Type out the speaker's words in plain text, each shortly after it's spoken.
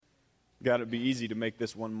God, it'd be easy to make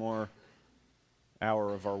this one more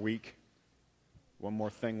hour of our week, one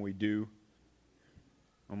more thing we do,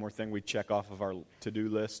 one more thing we check off of our to-do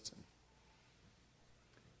list.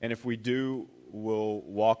 And if we do, we'll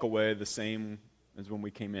walk away the same as when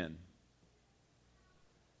we came in.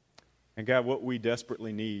 And God, what we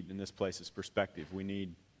desperately need in this place is perspective. We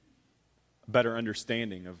need a better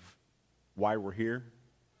understanding of why we're here,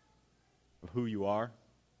 of who you are.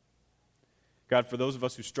 God, for those of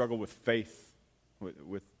us who struggle with faith,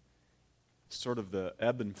 with sort of the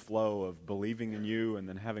ebb and flow of believing in you and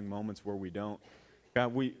then having moments where we don't,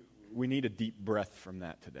 God, we need a deep breath from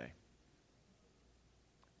that today.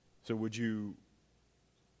 So would you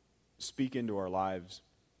speak into our lives,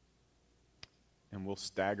 and we'll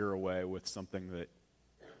stagger away with something that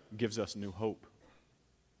gives us new hope,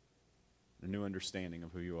 a new understanding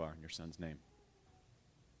of who you are in your Son's name.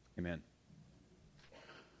 Amen.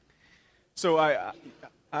 So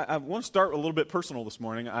I want to start a little bit personal this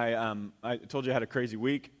morning. I told you I had a crazy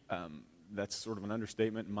week. That's sort of an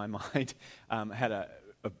understatement in my mind. Had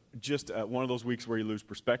one of those weeks where you lose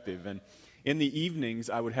perspective. And in the evenings,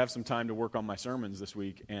 I would have some time to work on my sermons this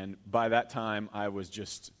week. And by that time, I was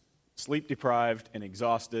just sleep deprived and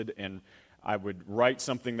exhausted. And I would write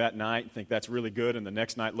something that night and think that's really good. And the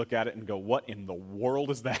next night, look at it and go, what in the world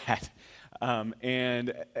is that?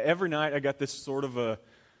 And every night, I got this sort of a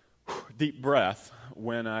deep breath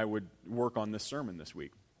when I would work on this sermon this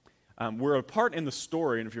week. We're a part in the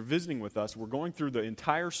story, and if you're visiting with us, we're going through the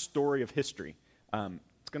entire story of history.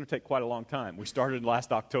 It's going to take quite a long time. We started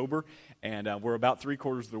last October, and we're about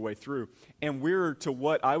 3/4 of the way through. And we're to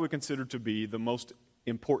what I would consider to be the most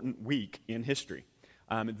important week in history.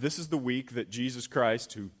 This is the week that Jesus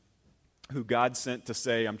Christ, who God sent to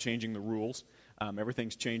say, I'm changing the rules,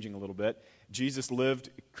 everything's changing a little bit. Jesus lived,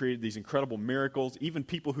 created these incredible miracles. Even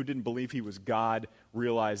people who didn't believe he was God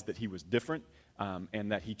realized that he was different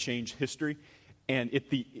and that he changed history. And at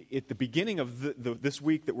the beginning of this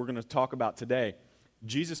week that we're going to talk about today,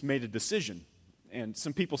 Jesus made a decision. And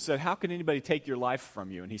some people said, how can anybody take your life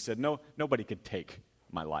from you? And he said, no, nobody could take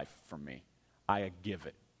my life from me. I give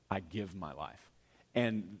it. I give my life.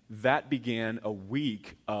 And that began a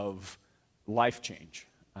week of life change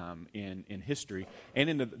in history and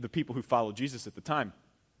in the people who followed Jesus at the time.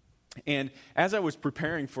 And as I was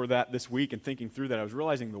preparing for that this week and thinking through that, I was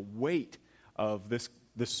realizing the weight of this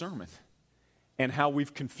sermon and how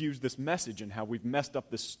we've confused this message and how we've messed up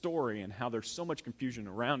this story and how there's so much confusion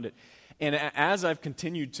around it. And as I've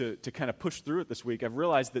continued to kind of push through it this week, I've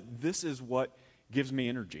realized that this is what gives me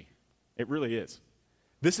energy. It really is.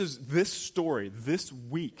 This story, this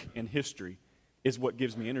week in history is what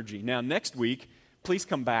gives me energy. Now, next week, please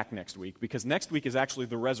come back next week, because next week is actually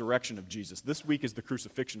the resurrection of Jesus. This week is the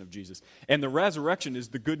crucifixion of Jesus. And the resurrection is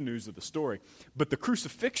the good news of the story. But the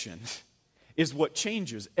crucifixion is what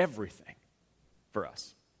changes everything for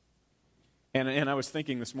us. And I was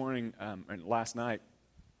thinking this morning and last night,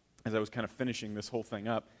 as I was kind of finishing this whole thing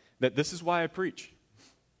up, that this is why I preach.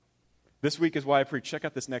 This week is why I preach. Check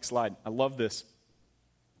out this next slide. I love this.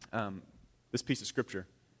 This piece of scripture.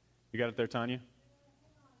 You got it there, Tanya?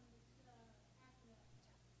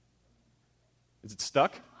 Is it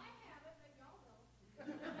stuck?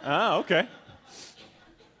 Ah, okay.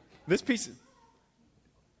 This piece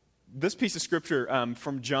of scripture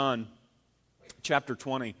from John chapter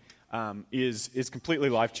 20 is completely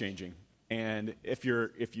life-changing. And if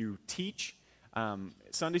you teach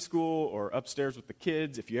Sunday school or upstairs with the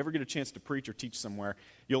kids, if you ever get a chance to preach or teach somewhere,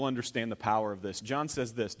 you'll understand the power of this. John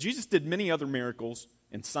says this: Jesus did many other miracles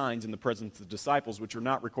and signs in the presence of the disciples, which are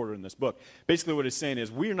not recorded in this book. Basically what he's saying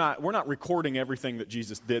is we're not recording everything that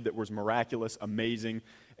Jesus did that was miraculous, amazing,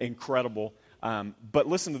 incredible. But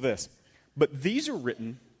listen to this. But these are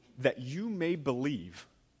written that you may believe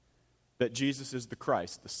that Jesus is the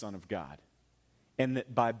Christ, the Son of God, and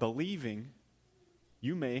that by believing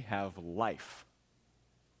you may have life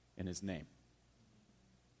in his name.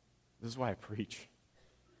 This is why I preach.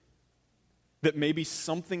 That maybe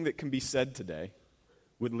something that can be said today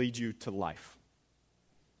would lead you to life.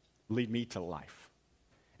 Lead me to life.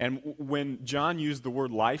 And when John used the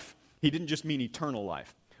word life, he didn't just mean eternal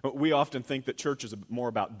life. We often think that church is more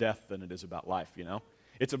about death than it is about life, you know?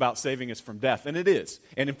 It's about saving us from death, and it is.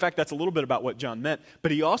 And in fact, that's a little bit about what John meant.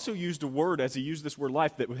 But he also used a word, as he used this word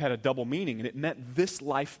life, that had a double meaning, and it meant this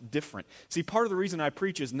life different. See, part of the reason I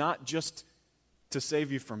preach is not just to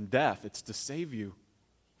save you from death, it's to save you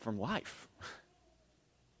from life.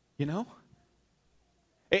 You know?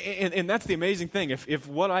 And that's the amazing thing. If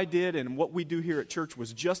what I did and what we do here at church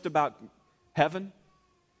was just about heaven,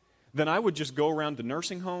 then I would just go around to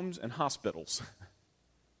nursing homes and hospitals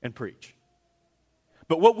and preach.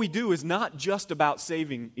 But what we do is not just about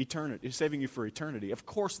saving you for eternity. Of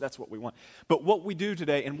course, that's what we want. But what we do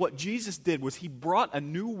today and what Jesus did was he brought a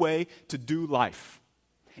new way to do life.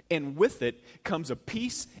 And with it comes a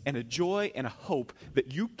peace and a joy and a hope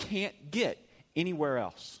that you can't get anywhere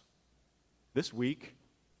else. This week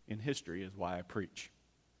in history is why I preach.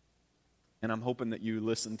 And I'm hoping that you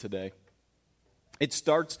listen today. It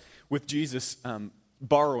starts with Jesus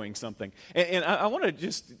borrowing something. And I want to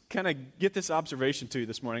just kind of get this observation to you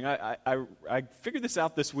this morning. I figured this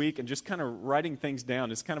out this week and just kind of writing things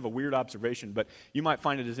down. It's kind of a weird observation, but you might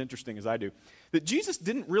find it as interesting as I do. That Jesus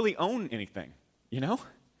didn't really own anything, you know?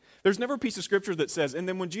 There's never a piece of scripture that says, and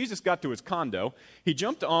then when Jesus got to his condo, he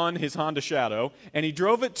jumped on his Honda Shadow and he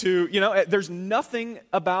drove it to, there's nothing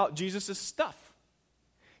about Jesus' stuff.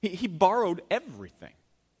 He borrowed everything.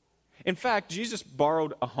 In fact, Jesus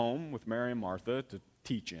borrowed a home with Mary and Martha to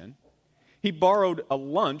teach in. He borrowed a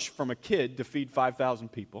lunch from a kid to feed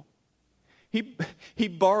 5,000 people. He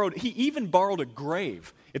even borrowed a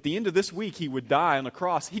grave. At the end of this week, he would die on the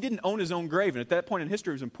cross. He didn't own his own grave, and at that point in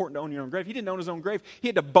history, it was important to own your own grave. He didn't own his own grave. He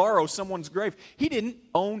had to borrow someone's grave. He didn't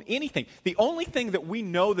own anything. The only thing that we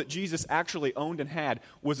know that Jesus actually owned and had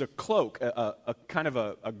was a cloak, a kind of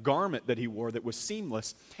a garment that he wore that was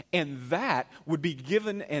seamless, and that would be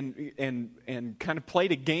given and kind of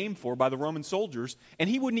played a game for by the Roman soldiers, and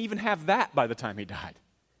he wouldn't even have that by the time he died.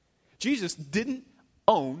 Jesus didn't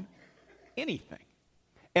own anything.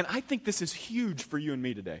 And I think this is huge for you and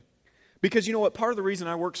me today. Because you know what? Part of the reason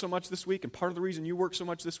I work so much this week and part of the reason you work so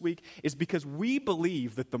much this week is because we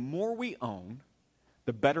believe that the more we own,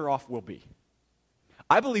 the better off we'll be.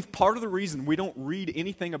 I believe part of the reason we don't read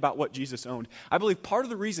anything about what Jesus owned, I believe part of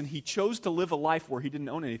the reason he chose to live a life where he didn't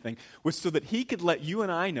own anything was so that he could let you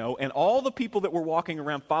and I know, and all the people that were walking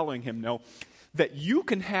around following him know, that you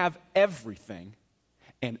can have everything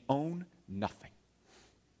and own nothing.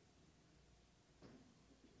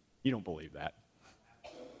 You don't believe that.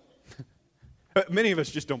 Many of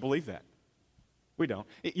us just don't believe that. We don't.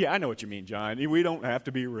 Yeah, I know what you mean, John. We don't have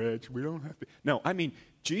to be rich. We don't have to. No, I mean,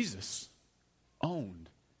 Jesus owned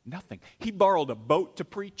nothing. He borrowed a boat to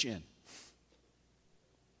preach in.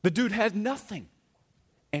 The dude had nothing,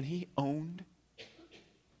 and he owned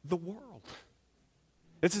the world.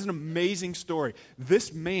 This is an amazing story.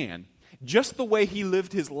 This man, just the way he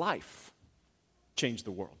lived his life, changed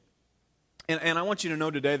the world. And I want you to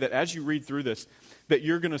know today that as you read through this, that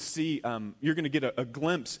you're going to see, you're going to get a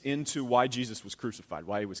glimpse into why Jesus was crucified,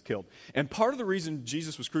 why he was killed. And part of the reason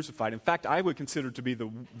Jesus was crucified, in fact, I would consider to be the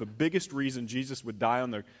biggest reason Jesus would die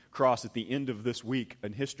on the cross at the end of this week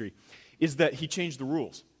in history, is that he changed the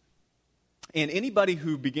rules. And anybody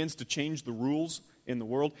who begins to change the rules in the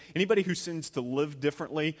world, anybody who sins to live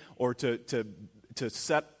differently or to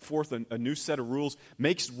set forth a new set of rules,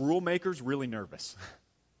 makes rule makers really nervous.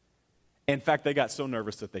 In fact, they got so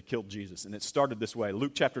nervous that they killed Jesus. And it started this way.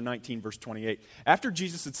 Luke chapter 19, verse 28. After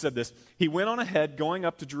Jesus had said this, he went on ahead, going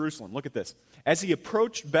up to Jerusalem. Look at this. As he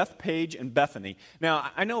approached Bethpage and Bethany.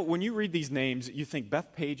 Now, I know when you read these names, you think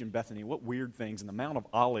Bethpage and Bethany, what weird things, and the Mount of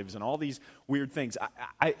Olives, and all these weird things.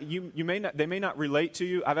 They may not relate to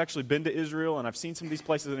you. I've actually been to Israel, and I've seen some of these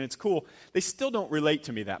places, and it's cool. They still don't relate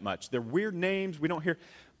to me that much. They're weird names. We don't hear.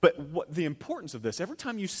 But what the importance of this, every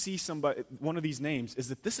time you see one of these names, is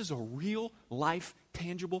that this is a real life,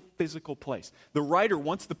 tangible, physical place. The writer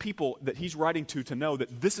wants the people that he's writing to know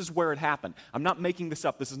that this is where it happened. I'm not making this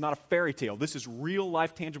up. This is not a fairy tale. This is real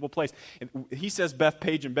life, tangible place. And he says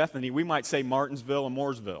Bethpage and Bethany. We might say Martinsville and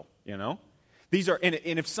Mooresville, you know? These are, and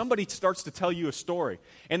if somebody starts to tell you a story,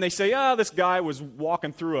 and they say, this guy was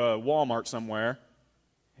walking through a Walmart somewhere,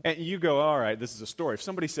 and you go, all right, this is a story. If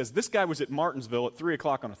somebody says, this guy was at Martinsville at 3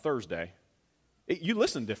 o'clock on a Thursday, you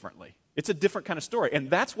listen differently. It's a different kind of story. And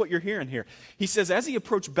that's what you're hearing here. He says, as he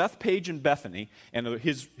approached Bethpage and Bethany, and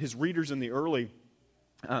his readers in the early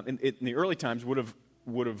times would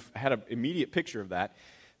have had an immediate picture of that,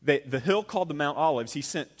 the hill called the Mount Olives, he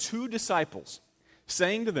sent 2 disciples,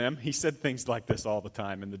 saying to them, he said things like this all the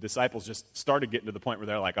time, and the disciples just started getting to the point where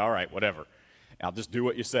they're like, all right, whatever. I'll just do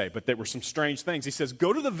what you say. But there were some strange things. He says,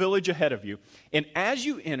 go to the village ahead of you, and as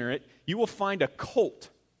you enter it, you will find a colt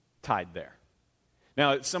tied there.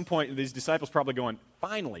 Now, at some point, these disciples probably going,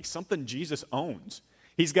 finally, something Jesus owns.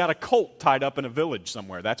 He's got a colt tied up in a village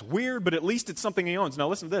somewhere. That's weird, but at least it's something he owns. Now,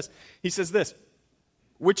 listen to this. He says this,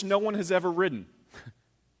 which no one has ever ridden.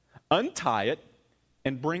 Untie it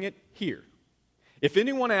and bring it here. If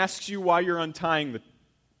anyone asks you why you're untying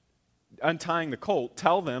the colt,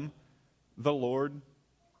 tell them, the Lord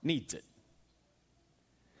needs it.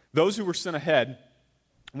 Those who were sent ahead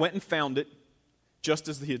went and found it just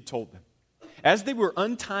as he had told them. as they were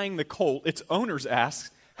untying the colt, its owners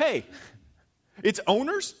asked, hey, its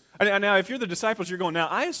owners? Now, if you're the disciples, you're going, now,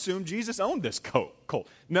 I assume Jesus owned this colt.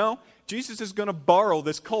 No, Jesus is going to borrow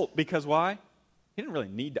this colt because why? He didn't really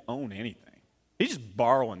need to own anything. He's just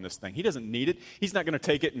borrowing this thing. He doesn't need it. He's not going to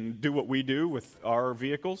take it and do what we do with our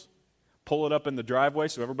vehicles, pull it up in the driveway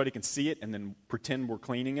so everybody can see it and then pretend we're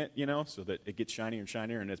cleaning it, so that it gets shinier and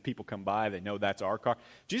shinier, and as people come by, they know that's our car.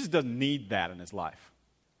 Jesus doesn't need that in his life.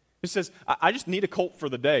 He says, I just need a colt for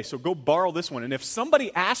the day, so go borrow this one. And if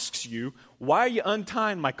somebody asks you, why are you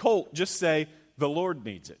untying my colt, just say, the Lord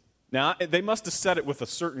needs it. Now, they must have said it with a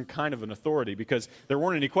certain kind of an authority because there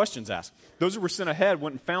weren't any questions asked. Those who were sent ahead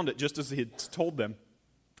went and found it just as he had told them.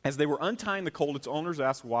 As they were untying the colt, its owners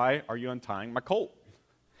asked, why are you untying my colt?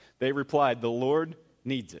 They replied, the Lord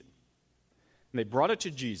needs it. And they brought it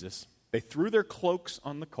to Jesus. They threw their cloaks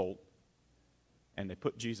on the colt, and they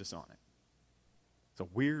put Jesus on it. It's a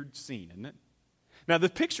weird scene, isn't it? Now, the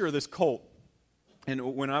picture of this colt,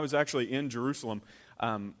 and when I was actually in Jerusalem,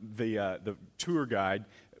 the tour guide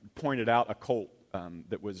pointed out a colt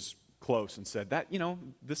that was close and said that,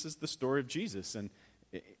 this is the story of Jesus. And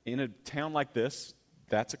in a town like this,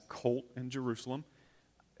 that's a colt in Jerusalem.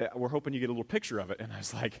 We're hoping you get a little picture of it. And I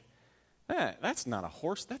was like, that's not a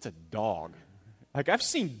horse, that's a dog. Like, I've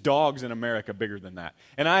seen dogs in America bigger than that.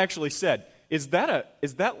 And I actually said, is that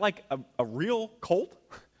like a real colt?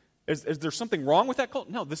 Is there something wrong with that colt?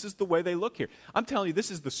 No, this is the way they look here. I'm telling you,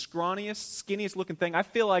 this is the scrawniest, skinniest looking thing. I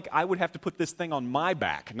feel like I would have to put this thing on my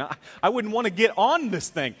back. Now, I wouldn't want to get on this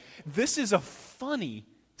thing. This is a funny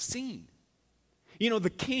scene. The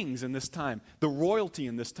kings in this time, the royalty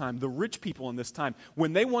in this time, the rich people in this time,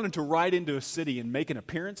 when they wanted to ride into a city and make an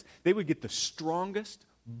appearance, they would get the strongest,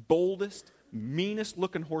 boldest, meanest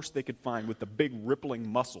looking horse they could find with the big rippling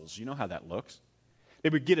muscles. You know how that looks. They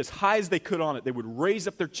would get as high as they could on it. They would raise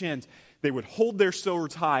up their chins. They would hold their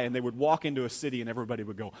swords high, and they would walk into a city, and everybody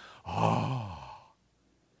would go, oh.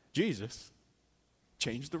 Jesus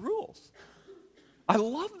changed the rules. I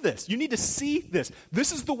love this. You need to see this.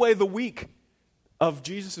 This is the way the week of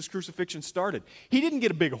Jesus' crucifixion started. He didn't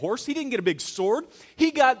get a big horse. He didn't get a big sword.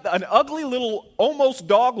 He got an ugly little, almost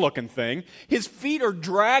dog-looking thing. His feet are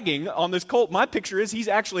dragging on this colt. My picture is he's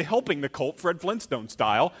actually helping the colt, Fred Flintstone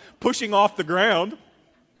style, pushing off the ground,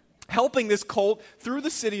 helping this colt through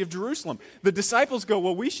the city of Jerusalem. The disciples go,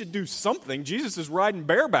 well, we should do something. Jesus is riding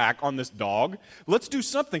bareback on this dog. Let's do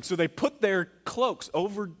something. So they put their cloaks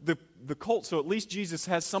over the colt, so at least Jesus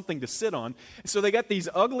has something to sit on. So they got these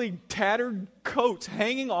ugly, tattered coats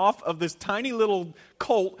hanging off of this tiny little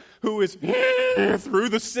colt who is through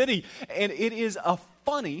the city. And it is a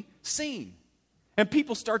funny scene. And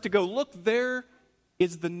people start to go, look, there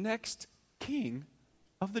is the next king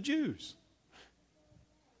of the Jews.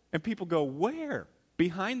 And people go, where?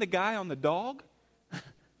 Behind the guy on the dog?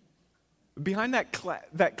 Behind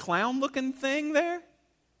that clown-looking thing there?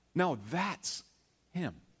 No, that's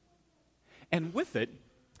him. And with it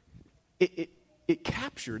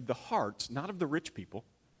captured the hearts, not of the rich people,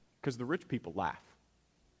 because the rich people laugh.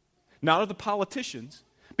 Not of the politicians,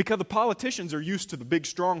 because the politicians are used to the big,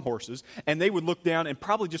 strong horses, and they would look down and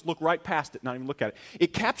probably just look right past it, not even look at it.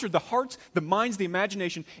 It captured the hearts, the minds, the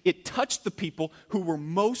imagination. It touched the people who were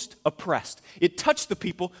most oppressed. It touched the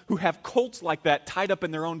people who have colts like that tied up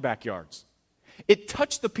in their own backyards. It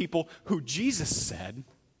touched the people who Jesus said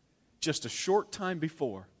just a short time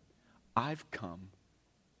before, I've come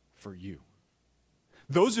for you.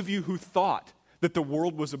 Those of you who thought that the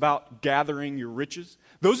world was about gathering your riches,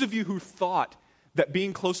 those of you who thought that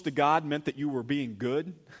being close to God meant that you were being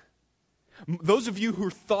good, those of you who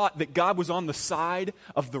thought that God was on the side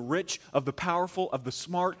of the rich, of the powerful, of the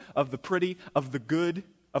smart, of the pretty, of the good,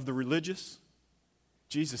 of the religious,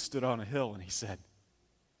 Jesus stood on a hill and he said,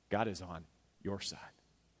 God is on your side.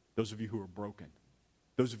 Those of you who are broken,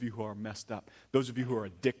 those of you who are messed up, those of you who are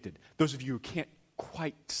addicted, those of you who can't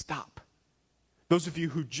quite stop, those of you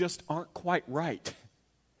who just aren't quite right,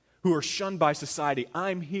 who are shunned by society,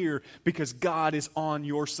 I'm here because God is on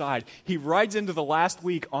your side. He rides into the last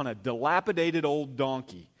week on a dilapidated old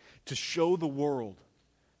donkey to show the world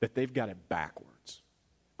that they've got it backwards,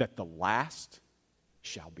 that the last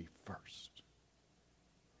shall be first.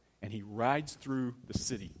 And he rides through the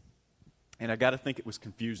city. And I got to think it was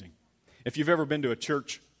confusing. If you've ever been to a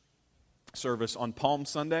church service on Palm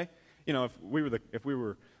Sunday, if we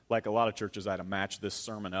were like a lot of churches, I'd have matched this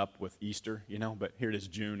sermon up with Easter, but here it is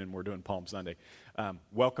June and we're doing Palm Sunday.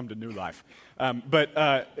 Welcome to New Life.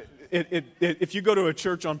 If you go to a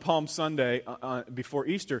church on Palm Sunday before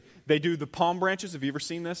Easter, they do the palm branches. Have you ever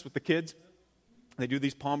seen this with the kids? They do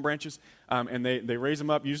these palm branches, and they raise them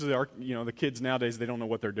up. Usually, the kids nowadays, they don't know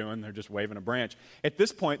what they're doing. They're just waving a branch. At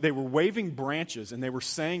this point, they were waving branches, and they were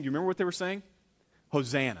saying, do you remember what they were saying?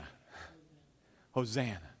 Hosanna.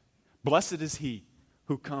 Hosanna. Blessed is he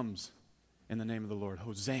who comes in the name of the Lord.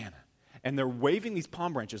 Hosanna. And they're waving these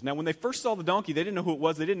palm branches. Now, when they first saw the donkey, they didn't know who it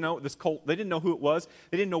was. They didn't know this colt. They didn't know who it was.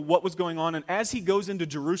 They didn't know what was going on. And as he goes into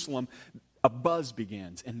Jerusalem, a buzz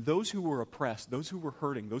begins. And those who were oppressed, those who were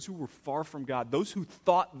hurting, those who were far from God, those who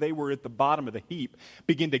thought they were at the bottom of the heap,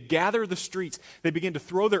 begin to gather the streets. They begin to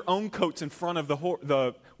throw their own coats in front of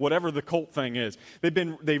the whatever the colt thing is.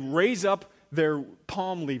 They raise up their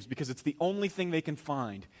palm leaves because it's the only thing they can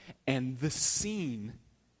find. And the scene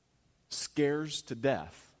scares to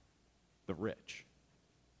death the rich.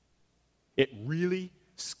 It really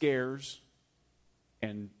scares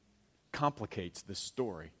and complicates this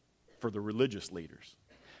story for the religious leaders.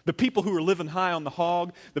 The people who are living high on the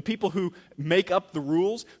hog, the people who make up the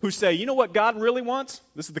rules, who say, you know what God really wants?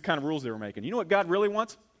 This is the kind of rules they were making. You know what God really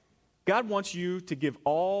wants? God wants you to give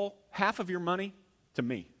half of your money to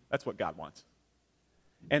me. That's what God wants.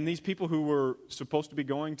 And these people who were supposed to be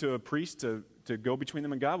going to a priest to go between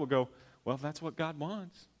them and God will go, well, if that's what God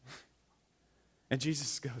wants. And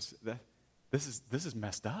Jesus goes, this is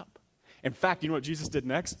messed up. In fact, you know what Jesus did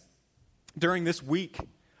next? During this week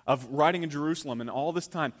of riding in Jerusalem and all this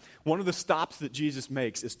time, one of the stops that Jesus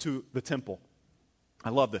makes is to the temple. I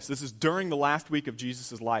love this. This is during the last week of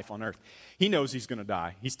Jesus' life on earth. He knows he's going to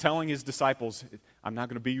die. He's telling his disciples, I'm not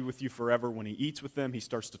going to be with you forever. When he eats with them, he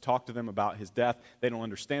starts to talk to them about his death. They don't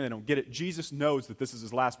understand. They don't get it. Jesus knows that this is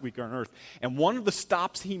his last week on earth. And one of the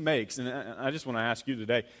stops he makes, and I just want to ask you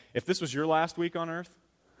today, if this was your last week on earth,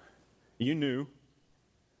 you knew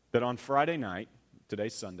that on Friday night,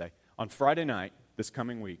 today's Sunday, on Friday night, this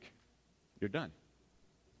coming week, you're done.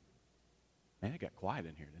 Man, it got quiet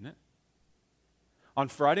in here, didn't it? On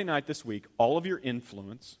Friday night this week, all of your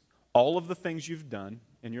influence, all of the things you've done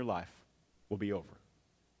in your life will be over.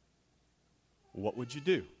 What would you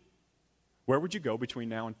do? Where would you go between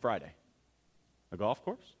now and Friday? A golf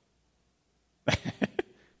course? I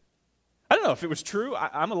don't know if it was true.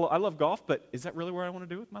 I love golf, but is that really where I want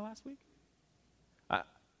to do with my last week?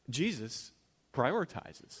 Jesus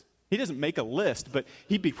prioritizes. He doesn't make a list, but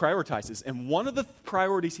he prioritizes. And one of the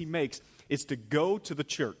priorities he makes is to go to the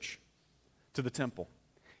church, to the temple.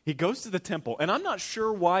 He goes to the temple, and I'm not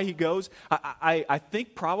sure why he goes. I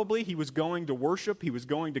think probably he was going to worship. He was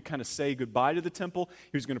going to kind of say goodbye to the temple.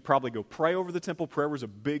 He was going to probably go pray over the temple. Prayer was a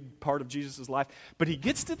big part of Jesus' life. But he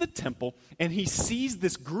gets to the temple, and he sees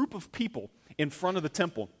this group of people in front of the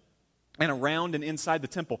temple and around and inside the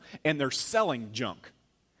temple, and they're selling junk.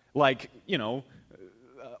 Like,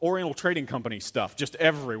 Oriental Trading Company stuff just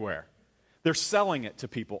everywhere. They're selling it to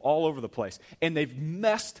people all over the place. And they've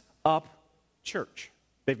messed up church.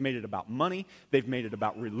 They've made it about money. They've made it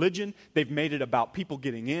about religion. They've made it about people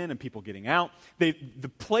getting in and people getting out. The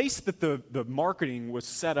place that the marketing was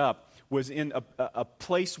set up was in a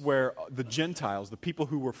place where the Gentiles, the people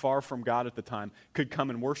who were far from God at the time, could come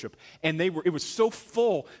and worship. And it was so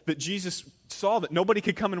full that Jesus saw that nobody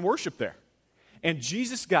could come and worship there. And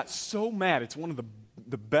Jesus got so mad. It's one of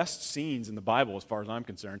the best scenes in the Bible as far as I'm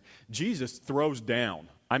concerned. Jesus throws down.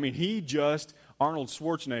 I mean, Arnold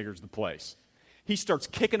Schwarzenegger's the place. He starts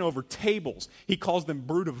kicking over tables. He calls them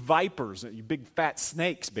brood of vipers, you big fat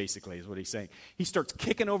snakes, basically, is what he's saying. He starts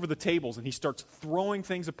kicking over the tables, and he starts throwing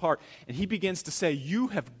things apart. And he begins to say, you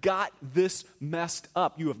have got this messed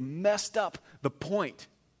up. You have messed up the point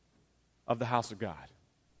of the house of God.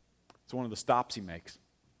 It's one of the stops he makes.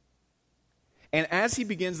 And as he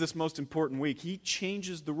begins this most important week, he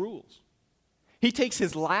changes the rules. He takes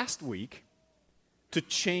his last week to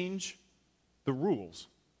change the rules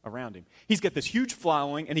around him. He's got this huge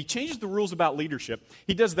following, and he changes the rules about leadership.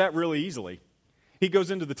 He does that really easily. He goes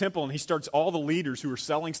into the temple, and he starts all the leaders who are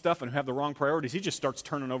selling stuff and who have the wrong priorities, he just starts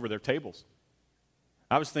turning over their tables.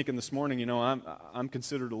 I was thinking this morning, I'm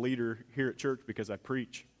considered a leader here at church because I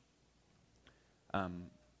preach.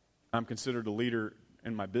 I'm considered a leader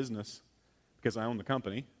in my business because I own the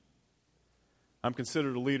company. I'm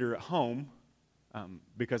considered a leader at home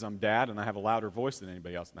because I'm dad and I have a louder voice than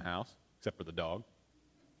anybody else in the house, except for the dog.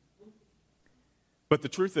 But the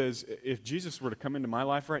truth is, if Jesus were to come into my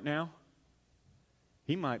life right now,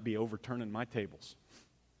 he might be overturning my tables.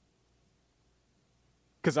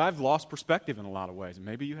 Because I've lost perspective in a lot of ways, and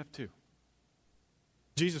maybe you have too.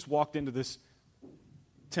 Jesus walked into this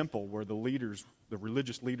temple where the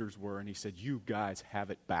religious leaders were, and he said, you guys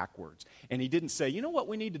have it backwards. And he didn't say, you know what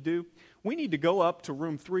we need to do? We need to go up to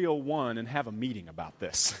room 301 and have a meeting about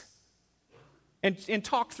this. and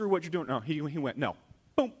talk through what you're doing. No, he went, no.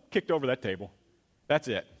 Boom, kicked over that table. That's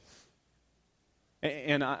it.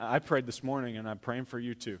 And I prayed this morning, and I'm praying for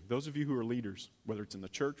you too. Those of you who are leaders, whether it's in the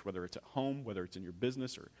church, whether it's at home, whether it's in your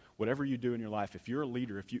business, or whatever you do in your life, if you're a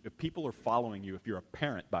leader, if people are following you, if you're a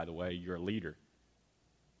parent, by the way, you're a leader,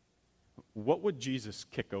 what would Jesus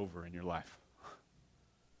kick over in your life?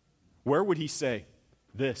 Where would he say,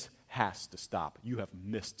 this has to stop? You have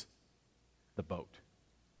missed the boat.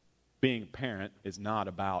 Being a parent is not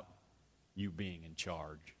about you being in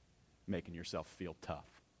charge, making yourself feel tough.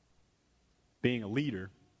 Being a leader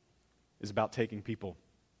is about taking people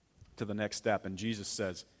to the next step. And Jesus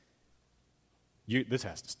says, this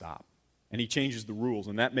has to stop. And he changes the rules,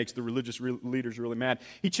 and that makes the religious leaders really mad.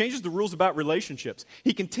 He changes the rules about relationships.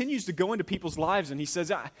 He continues to go into people's lives, and he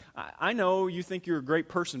says, I know you think you're a great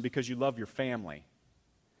person because you love your family.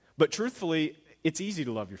 But truthfully, it's easy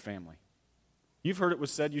to love your family. You've heard it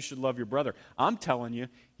was said you should love your brother. I'm telling you,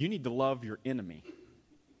 you need to love your enemy.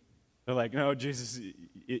 They're like, no, Jesus,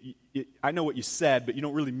 I know what you said, but you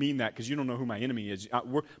don't really mean that because you don't know who my enemy is.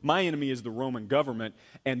 My enemy is the Roman government,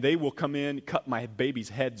 and they will come in, cut my baby's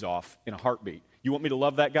heads off in a heartbeat. You want me to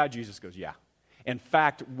love that guy? Jesus goes, yeah. In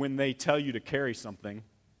fact, when they tell you to carry something,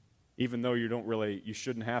 even though you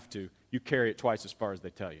shouldn't have to, you carry it twice as far as they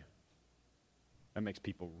tell you. That makes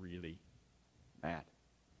people really mad.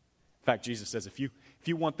 In fact, Jesus says, if you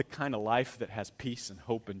want the kind of life that has peace and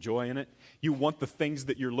hope and joy in it, you want the things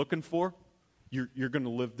that you're looking for, you're going to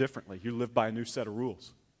live differently. You live by a new set of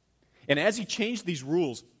rules. And as he changed these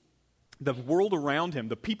rules, the world around him,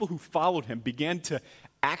 the people who followed him, began to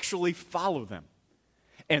actually follow them.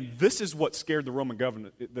 And this is what scared the Roman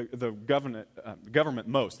government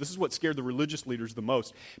most. This is what scared the religious leaders the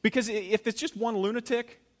most. Because if it's just one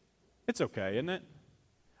lunatic, it's okay, isn't it?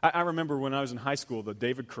 I remember when I was in high school, the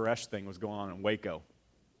David Koresh thing was going on in Waco.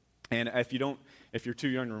 And if you're too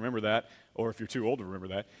young to remember that, or if you're too old to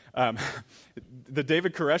remember that, the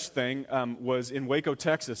David Koresh thing was in Waco,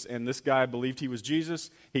 Texas, and this guy believed he was Jesus.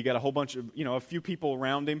 He got a whole bunch of, a few people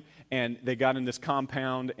around him, and they got in this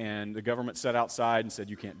compound, and the government sat outside and said,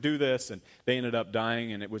 you can't do this, and they ended up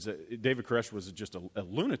dying, and David Koresh was just a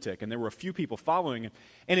lunatic, and there were a few people following him,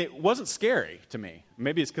 and it wasn't scary to me.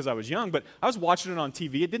 Maybe it's because I was young, but I was watching it on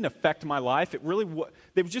TV. It didn't affect my life. It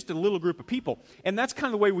was just a little group of people, and that's kind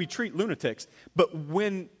of the way we treat lunatics. But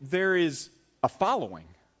when there is a following,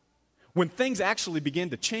 when things actually begin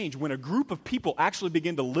to change, when a group of people actually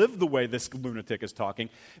begin to live the way this lunatic is talking,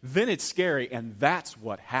 then it's scary, and that's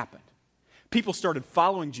what happened. People started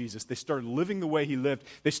following Jesus. They started living the way he lived.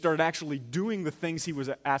 They started actually doing the things he was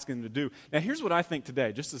asking them to do. Now, here's what I think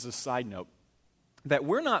today, just as a side note, that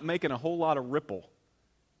we're not making a whole lot of ripple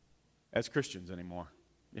as Christians anymore,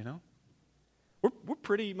 We're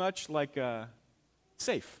pretty much like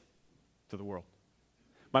safe to the world.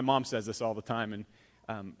 My mom says this all the time, and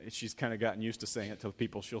she's kind of gotten used to saying it to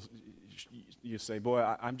people. You say, boy,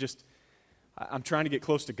 I'm trying to get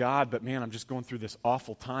close to God, but man, I'm just going through this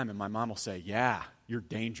awful time. And my mom will say, yeah, you're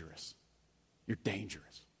dangerous. You're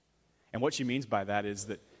dangerous. And what she means by that is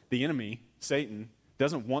that the enemy, Satan,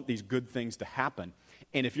 doesn't want these good things to happen.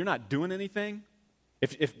 And if you're not doing anything,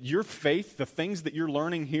 if your faith, the things that you're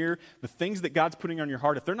learning here, the things that God's putting on your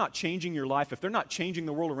heart, if they're not changing your life, if they're not changing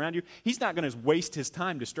the world around you, he's not going to waste his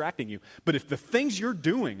time distracting you. But if the things you're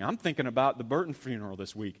doing, I'm thinking about the Burton funeral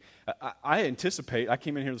this week. I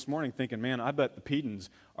came in here this morning thinking, man, I bet the Pedons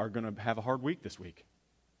are going to have a hard week this week.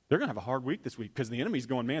 They're going to have a hard week this week because the enemy's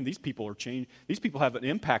going, man, these people are changed. These people have an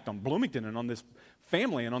impact on Bloomington and on this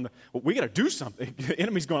family and we got to do something. The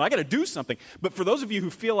enemy's going, I got to do something. But for those of you who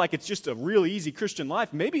feel like it's just a real easy Christian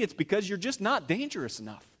life, maybe it's because you're just not dangerous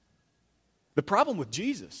enough. The problem with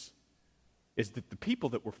Jesus is that the people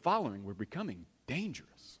that were following were becoming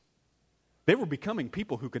dangerous. They were becoming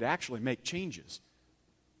people who could actually make changes.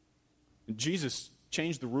 And Jesus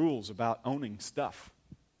changed the rules about owning stuff.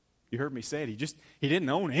 You heard me say it. He didn't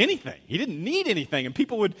own anything. He didn't need anything. And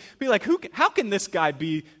people would be like, how can this guy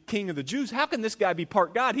be king of the Jews? How can this guy be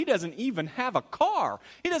part God? He doesn't even have a car.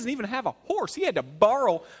 He doesn't even have a horse. He had to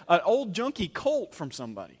borrow an old junky colt from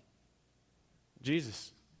somebody.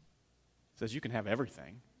 Jesus says you can have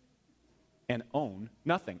everything and own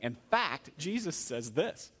nothing. In fact, Jesus says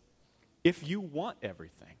this: if you want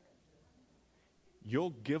everything,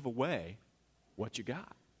 you'll give away what you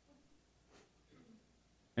got.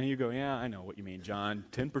 And you go, yeah, I know what you mean, John.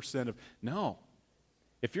 10% of... No.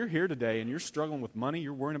 If you're here today and you're struggling with money,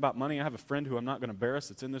 you're worrying about money. I have a friend who I'm not going to embarrass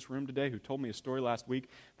that's in this room today who told me a story last week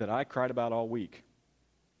that I cried about all week.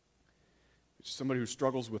 Somebody who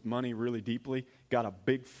struggles with money really deeply got a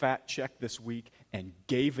big fat check this week and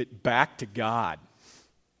gave it back to God.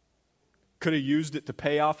 Could have used it to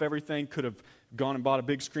pay off everything, could have gone and bought a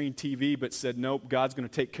big screen TV, but said, nope, God's going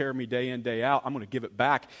to take care of me day in, day out. I'm going to give it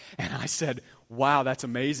back. And I said, wow, that's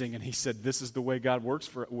amazing. And he said, this is the way God works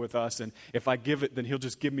with us. And if I give it, then he'll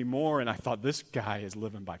just give me more. And I thought, this guy is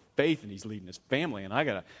living by faith, and he's leading his family. And I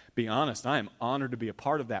got to be honest, I am honored to be a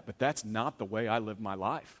part of that, but that's not the way I live my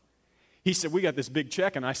life. He said, we got this big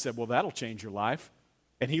check. And I said, well, that'll change your life.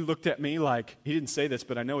 And he looked at me like, he didn't say this,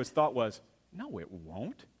 but I know his thought was, no, it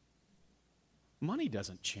won't. Money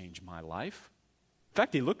doesn't change my life. In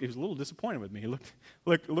fact, he was a little disappointed with me. He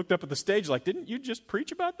looked up at the stage like, didn't you just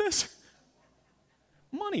preach about this?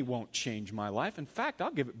 Money won't change my life. In fact,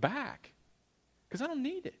 I'll give it back because I don't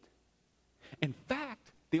need it. In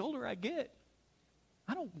fact, the older I get,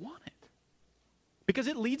 I don't want it because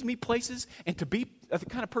it leads me places and to be the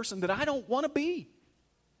kind of person that I don't want to be.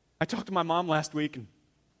 I talked to my mom last week, and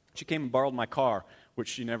she came and borrowed my car, which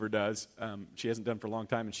she never does. She hasn't done for a long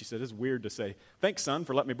time, and she said, it's weird to say, thanks, son,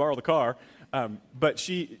 for letting me borrow the car. But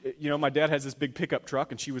she, my dad has this big pickup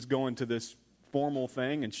truck, and she was going to this formal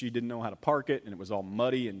thing, and she didn't know how to park it, and it was all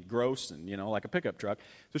muddy and gross and, like a pickup truck.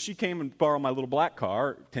 So she came and borrowed my little black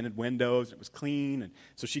car, tinted windows, it was clean, and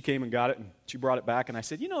so she came and got it, and she brought it back, and I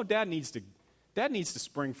said, Dad needs to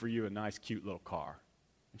spring for you a nice, cute little car.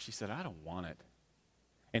 And she said, I don't want it.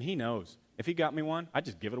 And he knows. If he got me one, I'd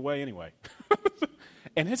just give it away anyway.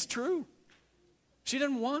 And it's true. She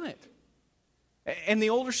doesn't want it. And the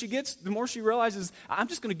older she gets, the more she realizes, I'm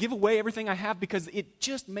just going to give away everything I have because it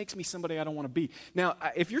just makes me somebody I don't want to be. Now,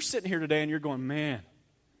 if you're sitting here today and you're going, man,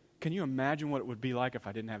 can you imagine what it would be like if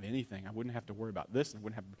I didn't have anything? I wouldn't have to worry about this. And I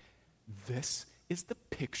wouldn't have. This is the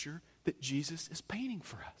picture that Jesus is painting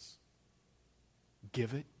for us.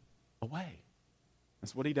 Give it away.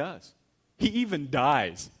 That's what he does. He even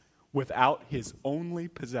dies without his only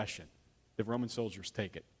possession. The Roman soldiers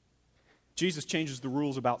take it. Jesus changes the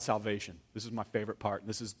rules about salvation. This is my favorite part.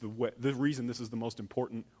 This is the reason this is the most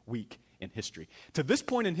important week in history. To this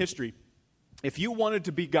point in history, if you wanted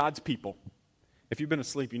to be God's people, if you've been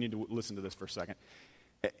asleep, you need to listen to this for a second.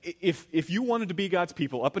 If you wanted to be God's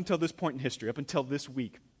people up until this point in history, up until this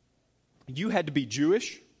week, you had to be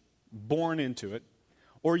Jewish, born into it,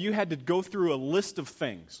 or you had to go through a list of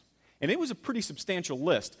things. And it was a pretty substantial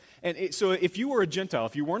list. And so if you were a Gentile,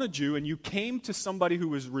 if you weren't a Jew, and you came to somebody who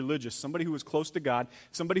was religious, somebody who was close to God,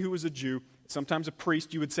 somebody who was a Jew, sometimes a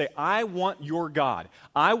priest, you would say, I want your God.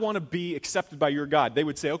 I want to be accepted by your God. They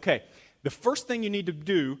would say, okay, the first thing you need to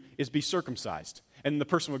do is be circumcised. And the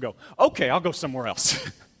person would go, okay, I'll go somewhere else.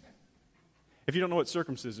 If you don't know what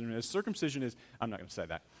circumcision is, I'm not going to say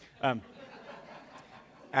that.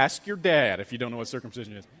 Ask your dad if you don't know what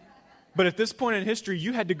circumcision is. But at this point in history,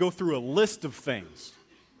 you had to go through a list of things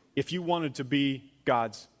if you wanted to be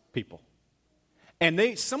God's people.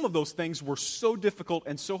 And some of those things were so difficult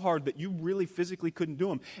and so hard that you really physically couldn't do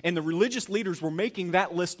them. And the religious leaders were making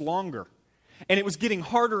that list longer. And it was getting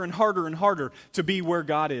harder and harder and harder to be where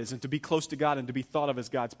God is and to be close to God and to be thought of as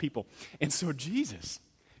God's people. And so Jesus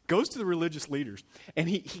goes to the religious leaders, and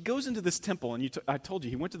he goes into this temple, and I told you,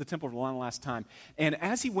 he went to the temple for the last time, and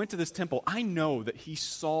as he went to this temple, I know that he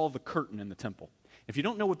saw the curtain in the temple. If you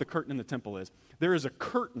don't know what the curtain in the temple is, there is a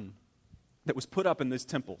curtain that was put up in these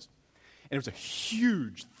temples, and it was a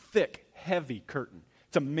huge, thick, heavy curtain.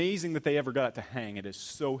 It's amazing that they ever got it to hang. It is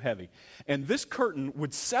so heavy. And this curtain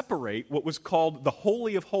would separate what was called the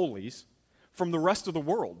Holy of Holies from the rest of the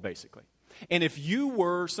world, basically. And if you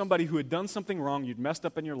were somebody who had done something wrong, you'd messed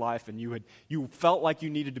up in your life, and you felt like you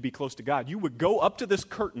needed to be close to God, you would go up to this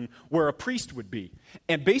curtain where a priest would be.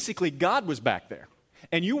 And basically, God was back there.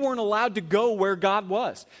 And you weren't allowed to go where God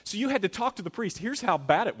was. So you had to talk to the priest. Here's how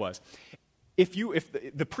bad it was. If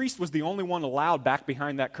the priest was the only one allowed back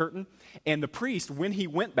behind that curtain, and the priest, when he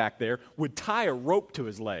went back there, would tie a rope to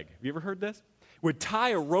his leg. Have you ever heard this? Would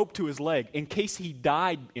tie a rope to his leg in case he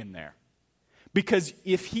died in there. Because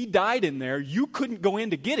if he died in there, you couldn't go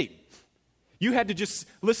in to get him. You had to just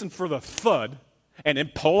listen for the thud and then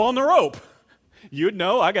pull on the rope. You'd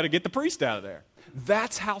know, I got to get the priest out of there.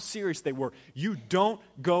 That's how serious they were. You don't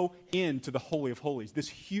go into the Holy of Holies. This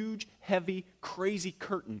huge, heavy, crazy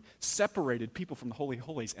curtain separated people from the Holy of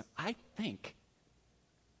Holies. And I think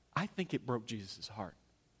it broke Jesus' heart.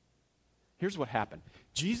 Here's what happened.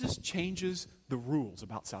 Jesus changes the rules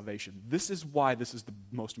about salvation. This is why this is the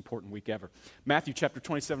most important week ever. Matthew chapter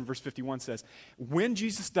 27, verse 51 says, when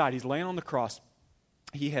Jesus died, he's laying on the cross.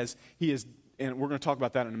 He is, and we're going to talk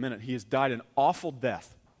about that in a minute, he has died an awful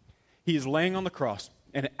death. He is laying on the cross.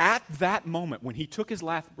 And at that moment, when he took his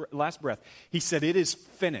last breath, he said, it is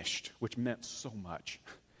finished, which meant so much.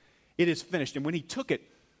 It is finished. And when he took it,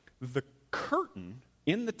 the curtain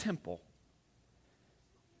in the temple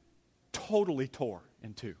totally tore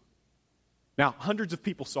in two. Now, hundreds of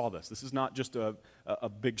people saw this. This is not just a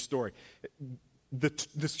big story.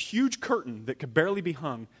 This huge curtain that could barely be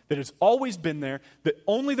hung, that has always been there, that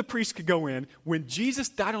only the priest could go in, when Jesus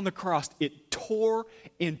died on the cross, it tore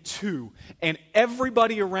in two, and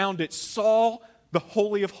everybody around it saw the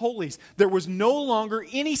Holy of Holies. There was no longer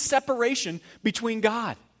any separation between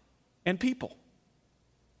God and people.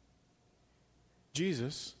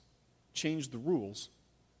 Jesus changed the rules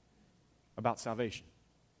about salvation.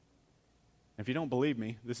 If you don't believe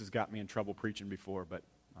me, this has got me in trouble preaching before, but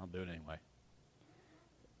I'll do it anyway.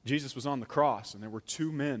 Jesus was on the cross, and there were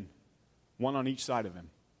two men, one on each side of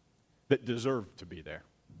him, that deserved to be there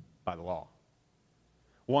by the law.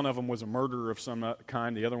 One of them was a murderer of some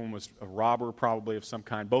kind. The other one was a robber, probably of some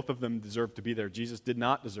kind. Both of them deserved to be there. Jesus did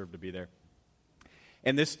not deserve to be there.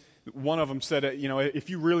 And this one of them said,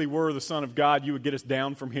 if you really were the Son of God, you would get us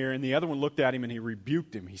down from here. And the other one looked at him and he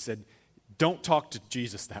rebuked him. He said, don't talk to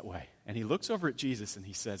Jesus that way. And he looks over at Jesus and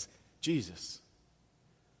he says, Jesus,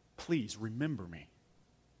 please remember me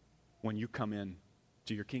when you come in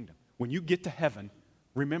to your kingdom. When you get to heaven,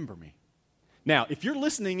 remember me. Now, if you're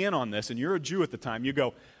listening in on this and you're a Jew at the time, you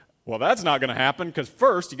go, well, that's not going to happen because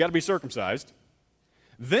first you got to be circumcised.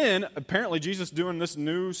 Then, apparently, Jesus is doing this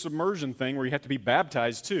new submersion thing where you have to be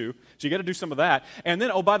baptized too. So you got to do some of that. And then,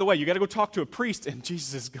 oh, by the way, you got to go talk to a priest. And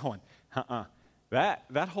Jesus is going,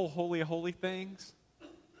 that whole holy of holy things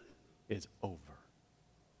is over.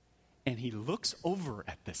 And he looks over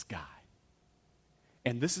at this guy.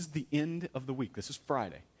 And this is the end of the week. This is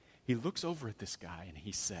Friday. He looks over at this guy and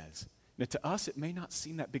he says, now to us it may not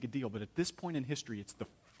seem that big a deal, but at this point in history, it's the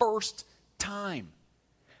first time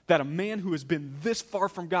that a man who has been this far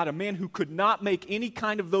from God, a man who could not make any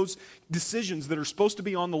kind of those decisions that are supposed to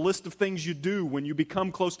be on the list of things you do when you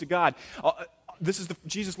become close to God,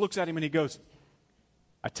 Jesus looks at him and he goes,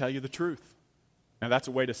 I tell you the truth. Now that's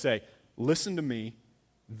a way to say, listen to me,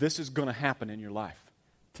 this is going to happen in your life.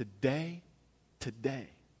 Today,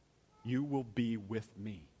 you will be with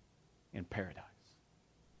me in paradise.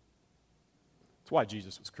 That's why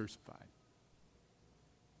Jesus was crucified.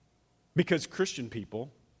 Because Christian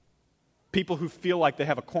people who feel like they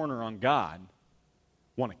have a corner on God,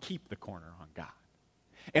 want to keep the corner on God.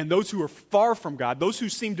 And those who are far from God, those who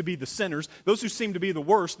seem to be the sinners, those who seem to be the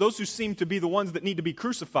worst, those who seem to be the ones that need to be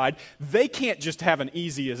crucified, they can't just have an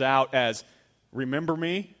easy as out as, remember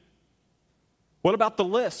me? What about the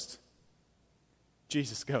list?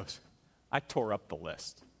 Jesus goes, I tore up the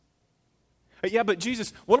list. Yeah, but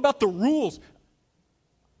Jesus, what about the rules?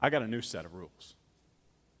 I got a new set of rules.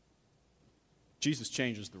 Jesus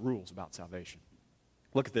changes the rules about salvation.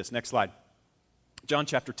 Look at this, next slide. John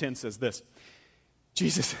chapter 10 says this.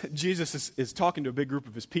 Jesus is talking to a big group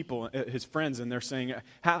of his people, his friends, and they're saying,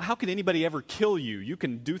 how can anybody ever kill you? You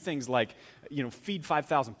can do things like, feed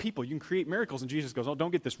 5,000 people. You can create miracles. And Jesus goes, oh,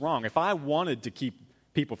 don't get this wrong. If I wanted to keep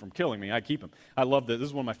people from killing me, I'd keep them. I love this. This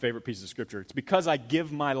is one of my favorite pieces of Scripture. It's because I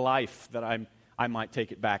give my life that I might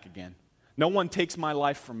take it back again. No one takes my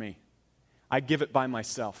life from me. I give it by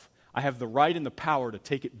myself. I have the right and the power to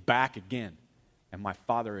take it back again. And my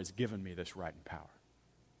Father has given me this right and power.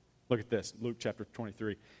 Look at this, Luke chapter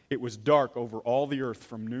 23. It was dark over all the earth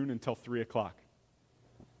from noon until 3 o'clock.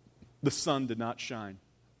 The sun did not shine.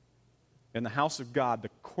 In the house of God, the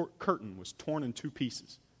curtain was torn in two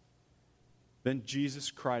pieces. Then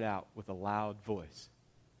Jesus cried out with a loud voice,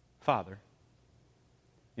 Father,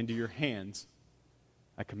 into your hands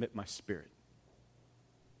I commit my spirit.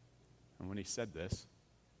 And when he said this,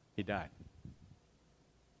 he died.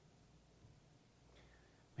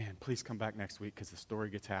 Man, please come back next week because the story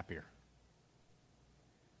gets happier.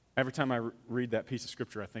 Every time I read that piece of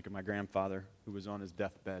Scripture, I think of my grandfather who was on his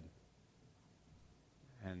deathbed.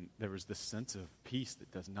 And there was this sense of peace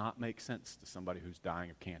that does not make sense to somebody who's dying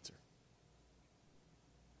of cancer.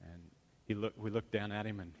 And we looked down at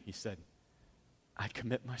him and he said, I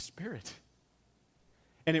commit my spirit.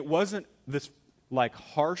 And it wasn't this like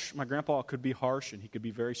harsh, my grandpa could be harsh and he could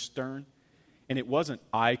be very stern. And it wasn't,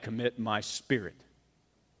 I commit my spirit.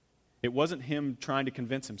 It wasn't him trying to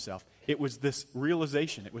convince himself. It was this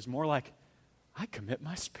realization. It was more like, I commit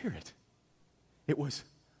my spirit. It was,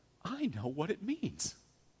 I know what it means.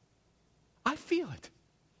 I feel it.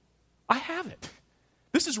 I have it.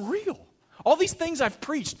 This is real. All these things I've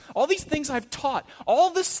preached, all these things I've taught, all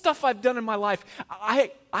this stuff I've done in my life, I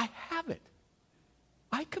have it.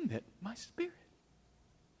 I commit my spirit.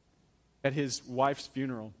 At his wife's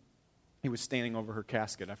funeral, he was standing over her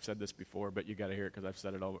casket. I've said this before, but you got to hear it because I've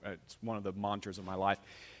said it over. It's one of the mantras of my life.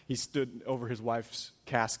 He stood over his wife's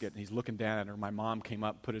casket, and he's looking down at her. My mom came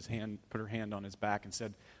up, put her hand on his back, and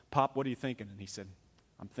said, Pop, what are you thinking? And he said,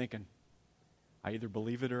 I'm thinking, I either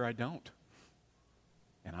believe it or I don't.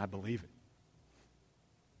 and I believe it.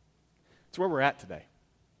 It's where we're at today.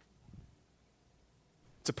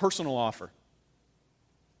 It's a personal offer.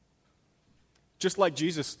 Just like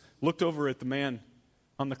Jesus looked over at the man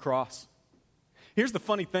on the cross. Here's the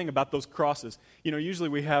funny thing about those crosses. You know, usually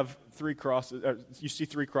we have 3 crosses. You see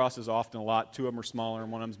 3 crosses often a lot. 2 of them are smaller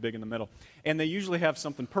and one of them's big in the middle. And they usually have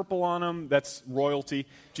something purple on them. That's royalty.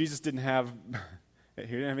 Jesus didn't have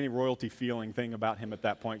any royalty feeling thing about him at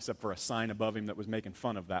that point except for a sign above him that was making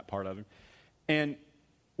fun of that part of him. And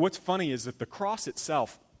what's funny is that the cross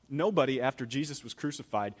itself, nobody after Jesus was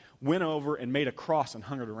crucified went over and made a cross and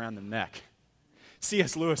hung it around the neck.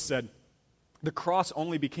 C.S. Lewis said, the cross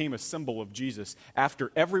only became a symbol of Jesus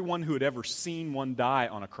after everyone who had ever seen one die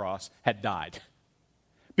on a cross had died.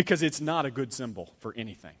 Because it's not a good symbol for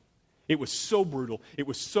anything. It was so brutal. It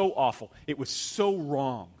was so awful. It was so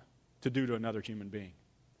wrong to do to another human being.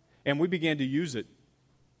 And we began to use it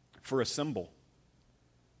for a symbol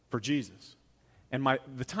for Jesus. And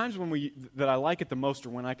the times that I like it the most are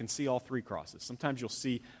when I can see all 3 crosses. Sometimes you'll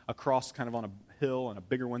see a cross kind of on a hill and a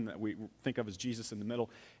bigger one that we think of as Jesus in the middle,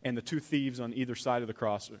 and the 2 thieves on either side of the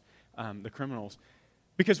cross, the criminals.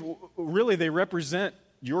 Because really they represent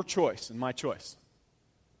your choice and my choice.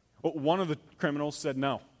 One of the criminals said,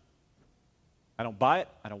 no, I don't buy it,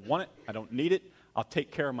 I don't want it, I don't need it, I'll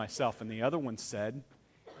take care of myself. And the other one said,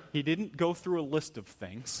 he didn't go through a list of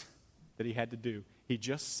things that he had to do. He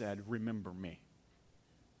just said, remember me.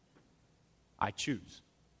 I choose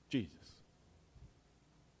Jesus.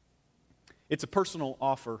 It's a personal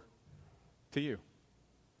offer to you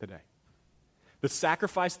today. The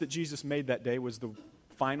sacrifice that Jesus made that day was the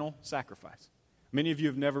final sacrifice. Many of you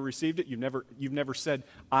have never received it. You've never said,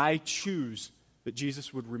 I choose that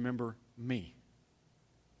Jesus would remember me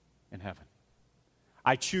in heaven.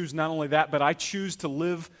 I choose not only that, but I choose to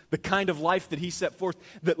live the kind of life that he set forth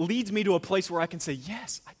that leads me to a place where I can say,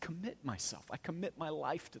 yes, I commit myself. I commit my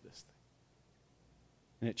life to this thing.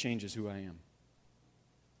 And it changes who I am.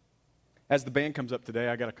 As the band comes up today,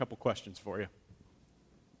 I got a couple questions for you.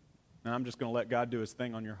 Now I'm just going to let God do his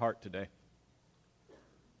thing on your heart today.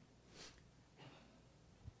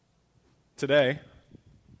 Today,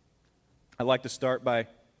 I'd like to start by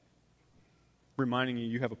reminding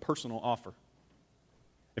you have a personal offer.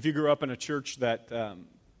 If you grew up in a church that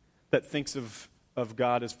thinks of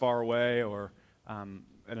God as far away, or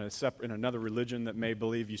in another religion that may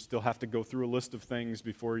believe you still have to go through a list of things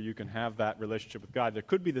before you can have that relationship with God, there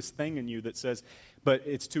could be this thing in you that says, but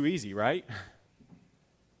it's too easy, right?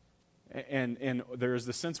 And there is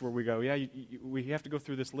the sense where we go, yeah, we have to go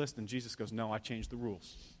through this list, and Jesus goes, no, I changed the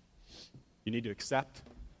rules. You need to accept,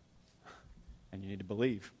 and you need to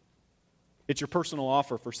believe. It's your personal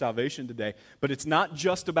offer for salvation today. But it's not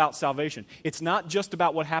just about salvation. It's not just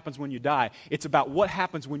about what happens when you die. It's about what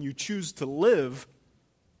happens when you choose to live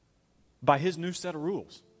by his new set of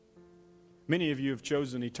rules. Many of you have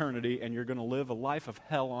chosen eternity, and you're going to live a life of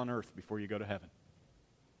hell on earth before you go to heaven.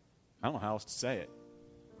 I don't know how else to say it.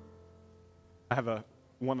 I have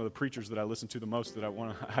one of the preachers that I listen to the most that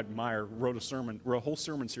I admire wrote a whole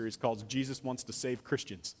sermon series called Jesus Wants to Save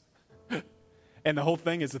Christians. And the whole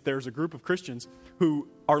thing is that there's a group of Christians who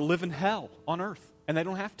are living hell on earth, and they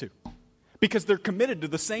don't have to. Because they're committed to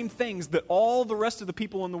the same things that all the rest of the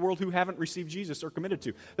people in the world who haven't received Jesus are committed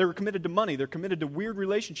to. They're committed to money. They're committed to weird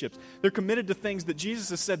relationships. They're committed to things that Jesus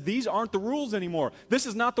has said, these aren't the rules anymore. This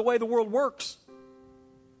is not the way the world works.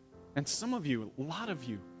 And some of you, a lot of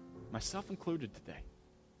you, myself included today,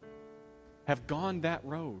 have gone that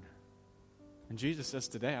road. And Jesus says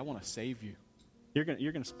today, I want to save you. You're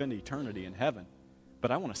going to spend eternity in heaven,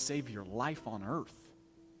 but I want to save your life on earth.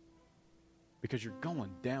 Because you're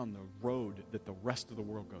going down the road that the rest of the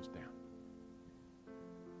world goes down.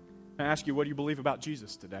 I ask you, what do you believe about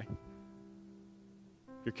Jesus today?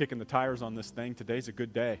 If you're kicking the tires on this thing, today's a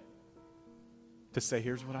good day to say,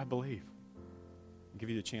 here's what I believe. I'll give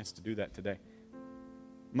you the chance to do that today.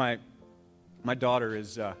 My daughter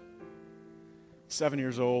is 7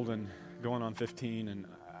 years old and going on 15, and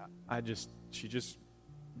she just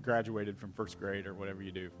graduated from first grade, or whatever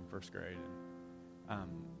you do from first grade.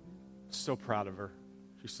 And so proud of her.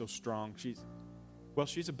 She's so strong. She's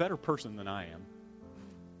a better person than I am.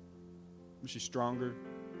 She's stronger.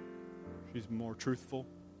 She's more truthful.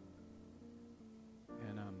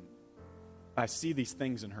 And I see these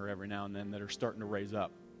things in her every now and then that are starting to raise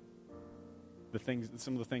up.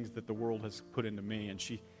 Some of the things that the world has put into me, and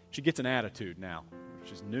she gets an attitude now,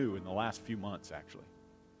 which is new in the last few months, actually.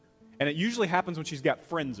 And it usually happens when she's got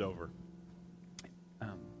friends over.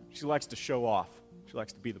 She likes to show off. She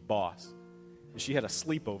likes to be the boss. And she had a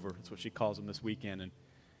sleepover, that's what she calls them, this weekend. And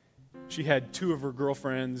she had 2 of her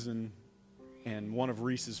girlfriends and and one of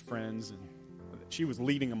Reese's friends, and she was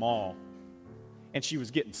leading them all. And she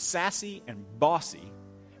was getting sassy and bossy.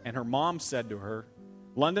 And her mom said to her,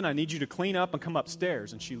 "London, I need you to clean up and come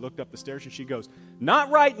upstairs." And she looked up the stairs and she goes, "Not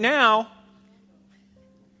right now."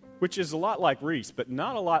 Which is a lot like Reese, but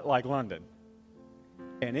not a lot like London.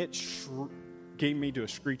 And it gave me to a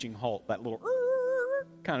screeching halt, that little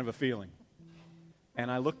kind of a feeling.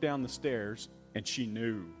 And I looked down the stairs, and she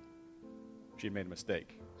knew she had made a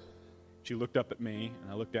mistake. She looked up at me,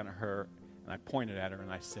 and I looked down at her, and I pointed at her,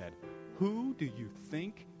 and I said, "Who do you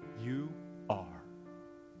think you are?"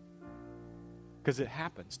 Because it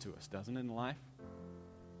happens to us, doesn't it, in life?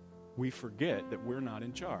 We forget that we're not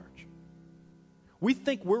in charge. We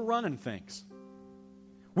think we're running things.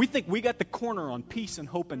 We think we got the corner on peace and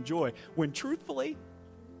hope and joy, when truthfully,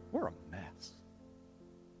 we're a mess.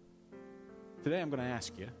 Today I'm going to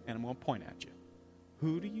ask you, and I'm going to point at you,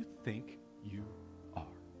 who do you think you are?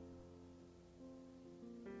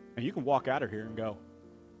 And you can walk out of here and go,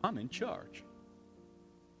 "I'm in charge."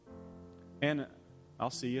 And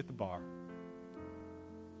I'll see you at the bar,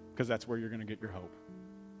 because that's where you're going to get your hope.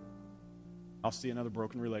 I'll see another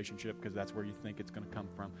broken relationship, because that's where you think it's going to come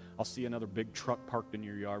from. I'll see another big truck parked in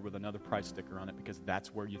your yard with another price sticker on it, because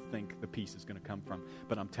that's where you think the peace is going to come from.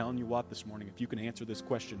 But I'm telling you what, this morning, if you can answer this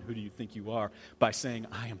question, who do you think you are, by saying,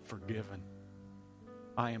 "I am forgiven.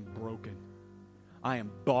 I am broken. I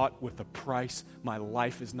am bought with a price. My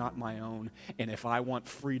life is not my own. And if I want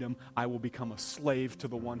freedom, I will become a slave to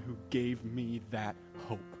the one who gave me that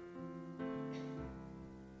hope."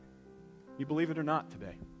 You believe it or not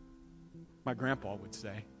today? My grandpa would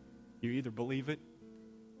say, you either believe it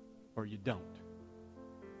or you don't.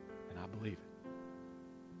 And I believe it.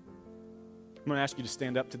 I'm going to ask you to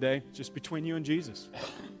stand up today. It's just between you and Jesus.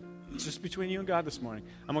 It's just between you and God this morning.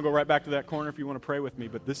 I'm going to go right back to that corner if you want to pray with me,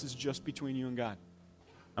 but this is just between you and God.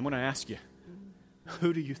 I'm going to ask you,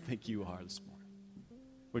 who do you think you are this morning?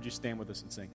 Would you stand with us and sing?